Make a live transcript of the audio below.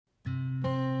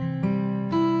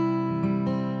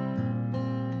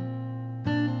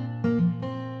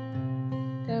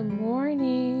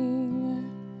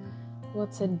Well,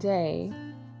 today,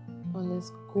 on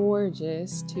this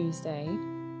gorgeous Tuesday,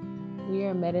 we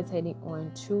are meditating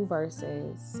on 2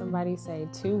 verses. Somebody say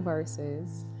 2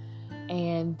 verses.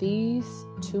 And these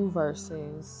 2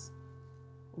 verses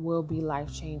will be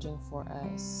life-changing for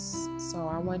us. So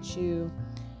I want you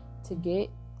to get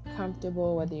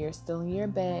comfortable, whether you're still in your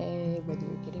bed, whether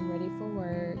you're getting ready for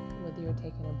work, whether you're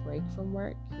taking a break from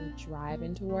work, you're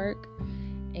driving to work,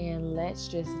 and let's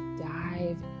just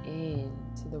dive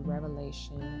into the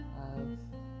revelation of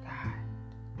God.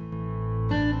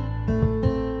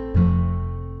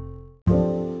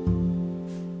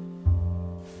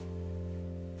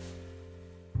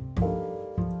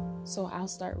 So I'll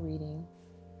start reading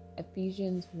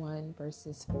Ephesians 1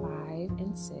 verses 5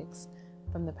 and 6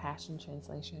 from the Passion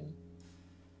Translation.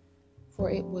 For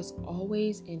it was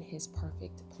always in his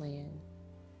perfect plan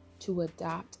to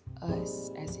adopt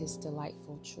us as his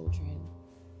delightful children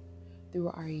through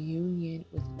our union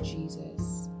with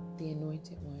Jesus, the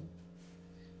Anointed One,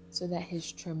 so that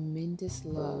his tremendous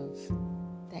love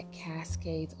that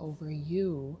cascades over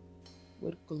you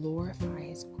would glorify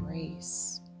his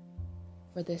grace.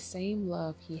 For the same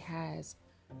love he has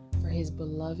for his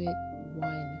beloved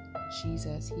one,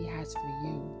 Jesus, he has for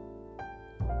you.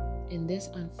 And this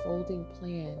unfolding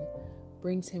plan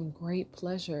brings him great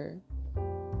pleasure.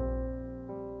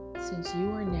 Since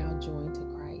you are now joined to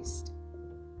Christ,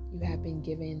 you have been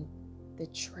given the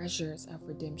treasures of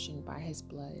redemption by his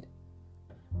blood,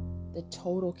 the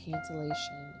total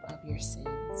cancellation of your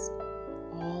sins,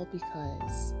 all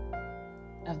because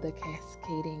of the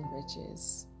cascading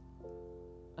riches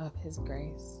of his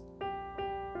grace.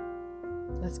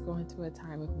 Let's go into a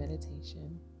time of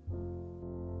meditation.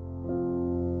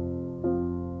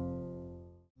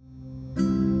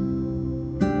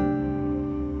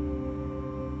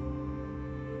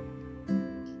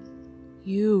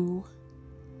 You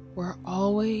were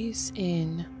always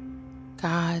in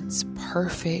God's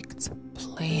perfect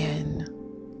plan.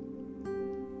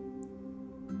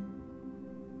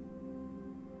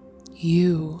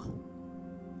 You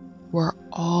were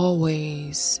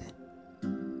always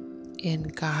in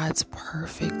God's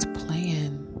perfect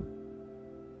plan.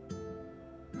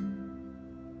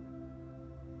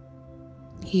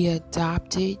 He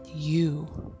adopted you.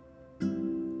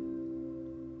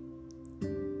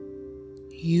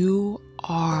 You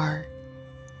are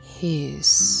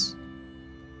his.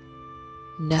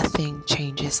 Nothing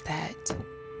changes that.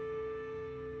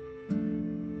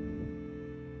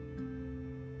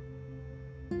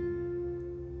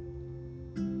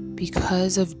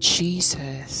 Because of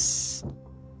Jesus,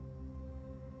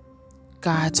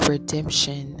 God's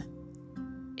redemption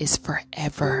is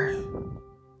forever.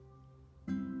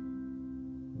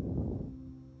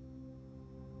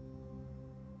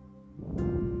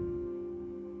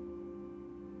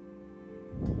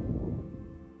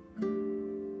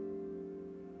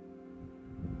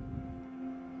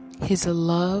 His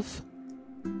love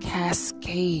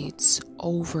cascades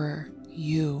over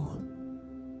you.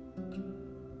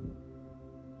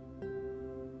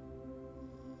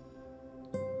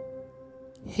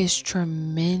 His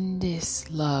tremendous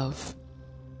love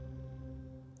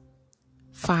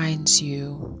finds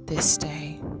you this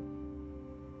day.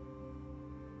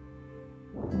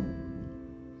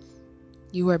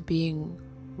 You are being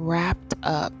wrapped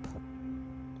up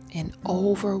and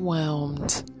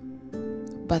overwhelmed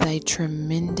by the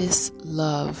tremendous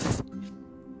love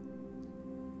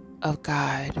of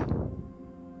God.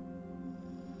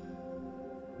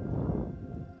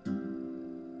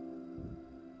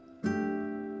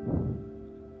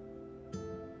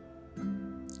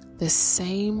 The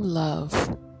same love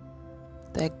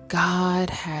that God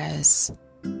has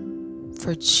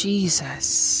for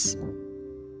Jesus,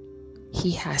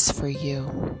 he has for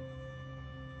you.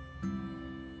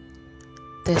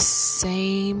 The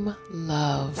same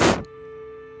love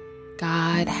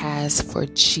God has for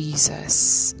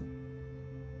Jesus,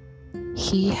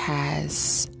 he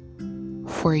has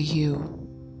for you.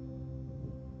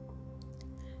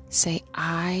 Say,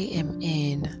 I am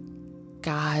in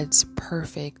God's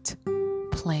perfect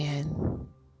plan.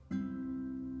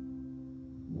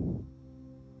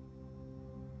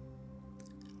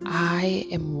 I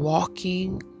am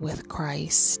walking with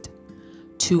Christ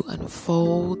to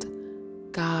unfold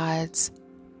God's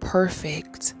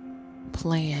perfect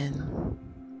plan.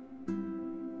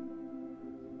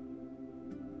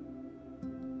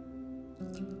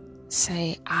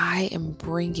 Say, I am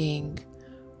bringing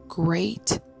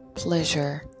great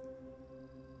pleasure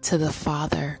to the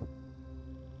Father.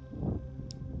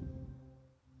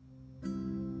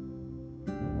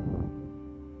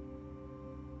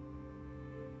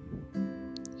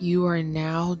 You are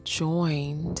now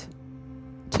joined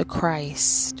to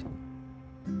Christ,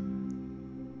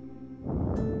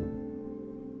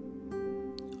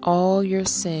 all your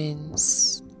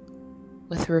sins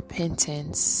with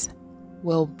repentance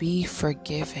will be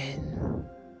forgiven,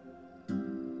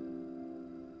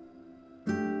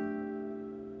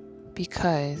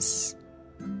 because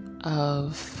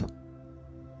of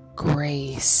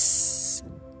grace.